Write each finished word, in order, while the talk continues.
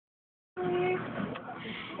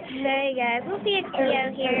Hey guys, we'll see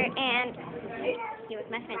Theo here, and here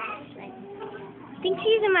with my friend. Right? I think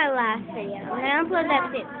she's in my last video. I'm gonna upload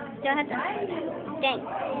that too. Don't have to. Dang.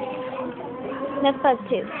 That's Buzz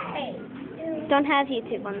too. Don't have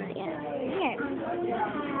YouTube on that yet. Here.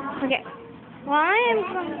 Okay. Well, I am.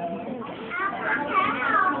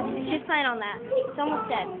 Just fine on that. It's almost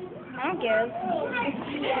dead. I don't care.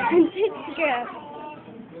 It's good.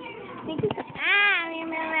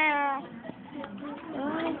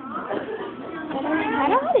 I don't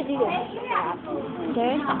know how to do this.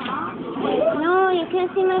 Okay? No, you can't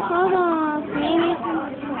see my photos. Maybe.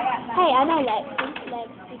 Hey, I know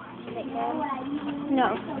Lexi.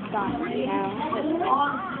 No, stop. No.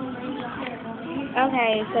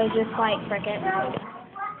 Okay, so just like frick it.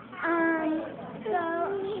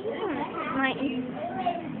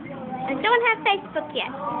 I don't have Facebook yet.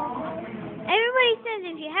 Everybody says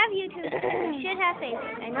if you have YouTube, you should have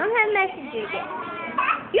Facebook. I don't have Messenger yet.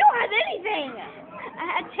 You don't have anything! I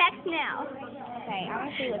have text now. Okay, I want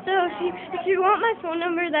to see what. So if you want my phone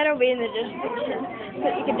number, that'll be in the description. So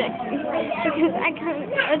you can text me. Because I can't.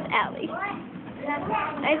 It's Allie.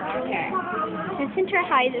 I sent her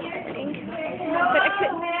hi this morning. But I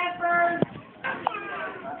couldn't.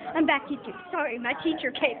 I'm back to YouTube. Sorry, my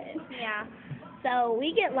teacher came in. Yeah. So we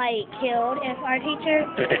get like killed if our teacher,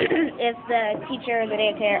 if the teacher, the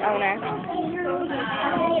daycare owner.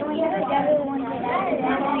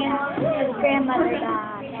 His grandmother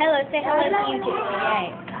died. Hello, say hello to YouTube. Yay.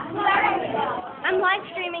 I'm live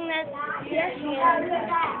streaming this. Yes, you are.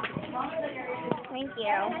 Thank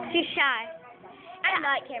you. Too shy. I'm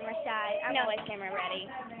not camera shy. I'm always camera ready.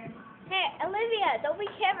 Hey, Olivia, don't be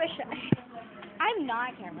camera shy. I'm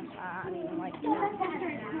not camera shy. I mean, like. I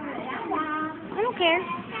don't care.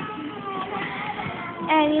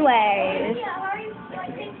 Anyways.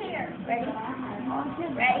 Ready?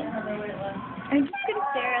 I'm just going to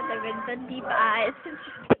stare at them with the deep eyes. We're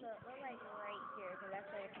like right here, because that's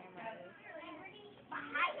where the camera is.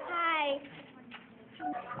 Hi.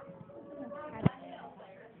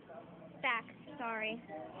 Back. Sorry.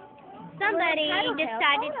 Somebody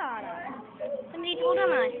decided. Somebody told on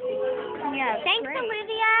us. Yeah. Thanks, great.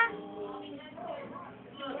 Olivia.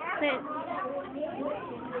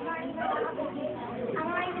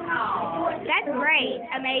 That's great.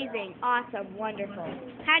 Amazing. Awesome. Wonderful.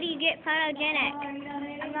 How do you get photogenic?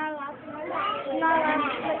 I'm not allowed to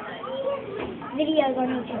put videos on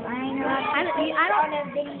YouTube. I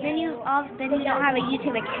don't have a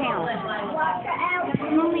YouTube account.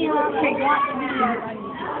 I'm only allowed to watch videos on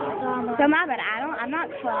YouTube. So my bad. I'm not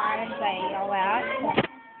trying to say all that.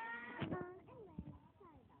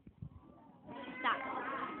 Stop.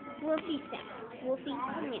 Wolfie, stop. Wolfie,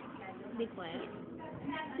 come here. Be quiet.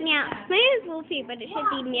 Meow. My name is Wolfie, but it should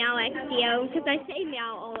be Meow XDO because I say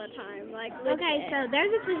meow all the time. Like, okay, so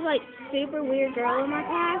there's this like super weird girl in my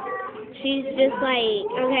class. She's just like,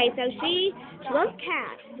 okay, so she loves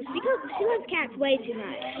cats. She loves cats way too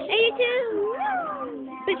much. And you too.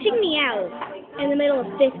 But she meows in the middle of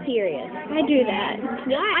 5th period. I do that.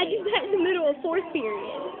 I do that in the middle of 4th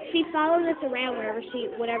period. She follows us around wherever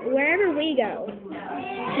we go.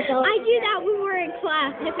 I do that when we're in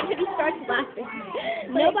class. Everybody starts laughing.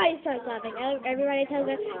 Nobody starts laughing. Everybody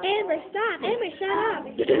tells her, Amber, stop. Amber, shut up.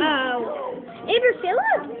 Oh. Amber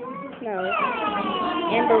Phillips? No.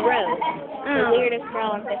 Amber Rose. The weirdest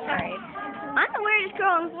girl in 5th grade. I'm the weirdest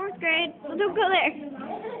girl in 4th grade. So don't go there.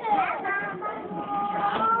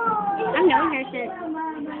 I've known her since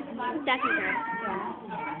 2nd grade.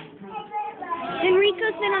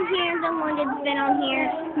 Enrico's been on here, then London's been on here,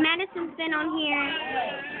 Madison's been on here,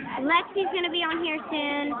 Lexi's going to be on here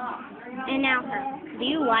soon, and now her. Do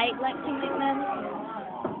you like Lexi McMahon?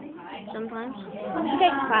 Sometimes. She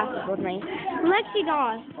takes classes with me. Lexi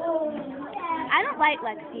Doss. I don't like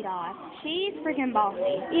Lexi Doss. She's freaking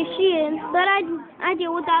bossy. Yeah, she is, but I deal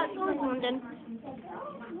with that with London.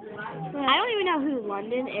 I don't even know who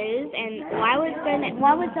London is, and why would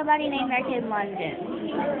somebody name their kid London?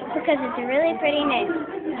 Because it's a really pretty name. And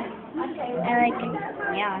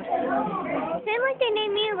yeah. Same like they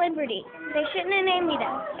named me Liberty. They shouldn't have named me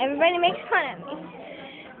that. Everybody makes fun of me.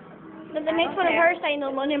 But they make fun of her saying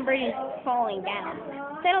the London Bridge is falling down.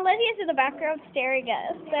 Then Olivia's in the background staring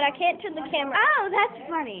at us, but I can't turn the camera. Oh, that's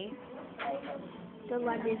funny. The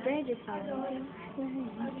London Bridge is falling down.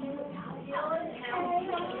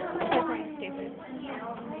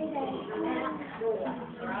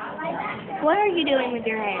 What are you doing with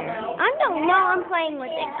your hair? I don't know. I'm playing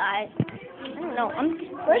with it, guys. I don't know.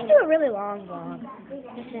 Let's do a really long vlog.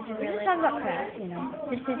 Let's talk about crap, you know.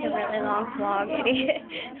 This is a really long vlog, idiot.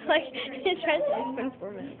 Like, it tries to explain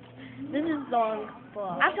 4 minutes. This is long. people.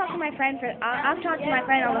 I've talked to my friend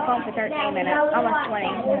on the phone for 13 minutes, almost 20.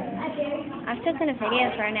 I've still sent a video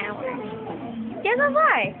for an hour. Yeah, that's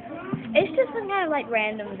why. It's just some kind of like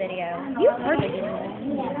random video. You've heard it.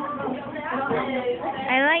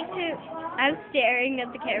 I'm staring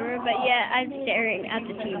at the camera, but yeah, I'm staring at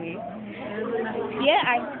the TV. Yeah,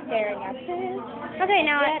 I'm staring at this. Okay,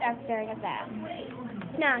 now I'm staring at that.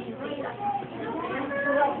 now I can see that.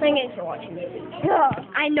 Thanks for watching this.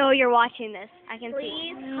 I know you're watching this. I can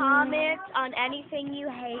Please see. comment on anything you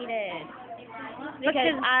hated.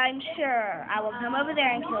 Because I'm sure I will come over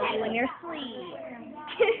there and kill you in your sleep.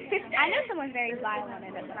 I know someone's very violent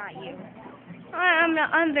and it's not you. I'm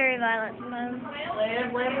not. I'm very violent sometimes.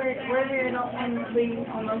 Where you're not on the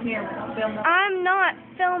camera, film. I'm not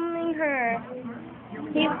filming her.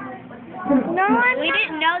 No, We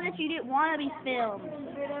didn't know that you didn't want to be filmed.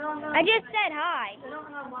 I just said hi.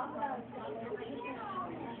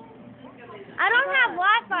 I don't have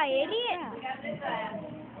Wi-Fi, idiot.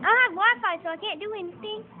 I don't have Wi-Fi, so I can't do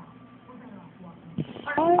anything.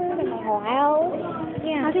 Wow.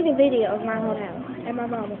 Yeah. I took a video of my whole house, and my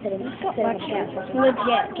mom was sitting on the couch.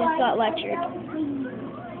 Legit, just got lectured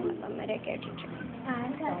by my daycare teacher.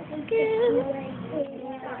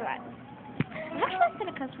 How should I set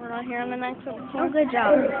a cuss word on here on the next one? Oh, good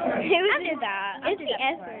job. I did that. It's the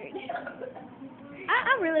S word.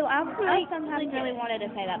 I sometimes really wanted to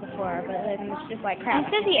say that before, but then it's just like crap. I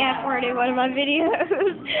said the F word in one of my videos.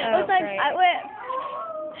 Oh, It's like great.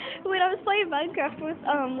 when I was playing Minecraft with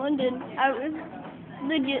London, I was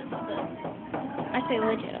legit something. I say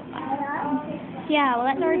legit. Yeah, well,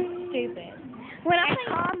 that's already stupid. When I And say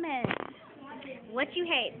comment. what you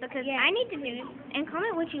hate, because Yeah. I need to do, and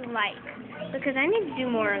comment what you like, because I need to do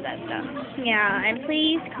more of that stuff. Yeah, and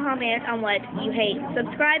please comment on what you hate.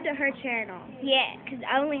 Subscribe to her channel. Yeah, because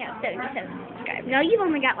I only have 77 subscribers. No, you've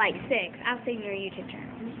only got like 6. I've seen your YouTube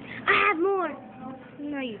channel. I have more.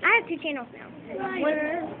 No, you I have 2 channels now.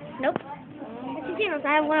 Nope. I have 2 channels.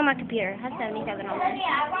 I have one on my computer. I have 77 on there.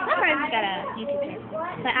 My friend's got a YouTube channel,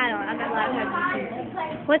 but I don't. I've got a lot of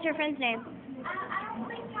YouTube. What's your friend's name?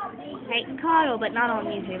 Peyton Cottle, but not on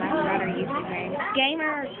YouTube. I forgot her YouTube name.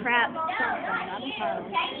 Gamer crap something. I'm Cottle.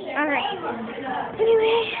 Alright.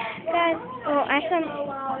 Anyway, guys, well,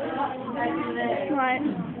 what?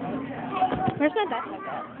 Where's my backpack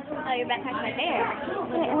at? Oh, your backpack's right there.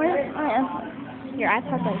 Wait, where? I am. Your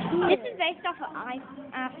iPad's right here. This is based off of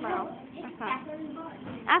iPhone.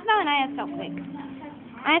 iPhone and iStuffQuake.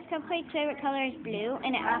 iStuffQuake's favorite color is blue,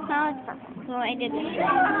 and iPhone is purple. So I did this.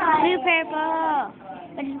 Blue, purple.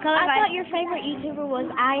 Which is color I by... thought your favorite YouTuber was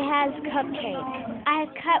iHasCupcake.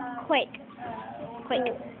 iCupQuake.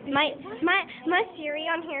 Quake. My Siri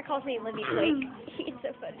on here calls me Libby Quake. It's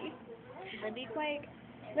so funny. Libby Quake?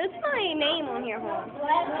 That's my name on here, hold on.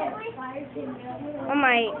 On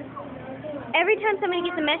my... Every time somebody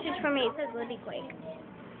gets a message from me, it says Libby Quake.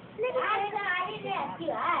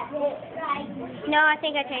 No, I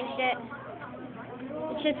think I changed it.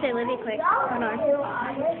 It should say Libby Quake. Hold on.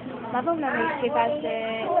 My phone number is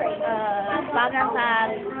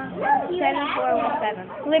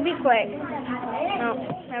 256-595-7417. Libby Quake. No,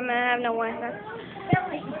 I'm gonna have no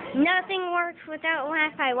Wi-Fi. Nothing works without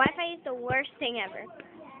Wi-Fi. Wi-Fi is the worst thing ever.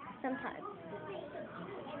 Sometimes.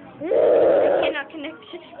 I cannot connect.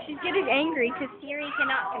 She's getting angry because Siri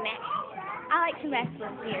cannot connect. I like to mess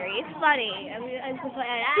with Siri. It's funny.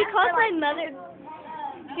 She calls my mother.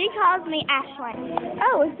 She calls me Ashlyn.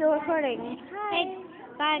 Oh, we're still recording. Hey,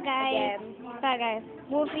 bye guys. Again. Bye guys.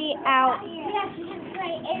 Wolfie out.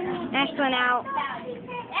 Ashlyn out.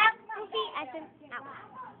 Wolfie, Ashlyn out.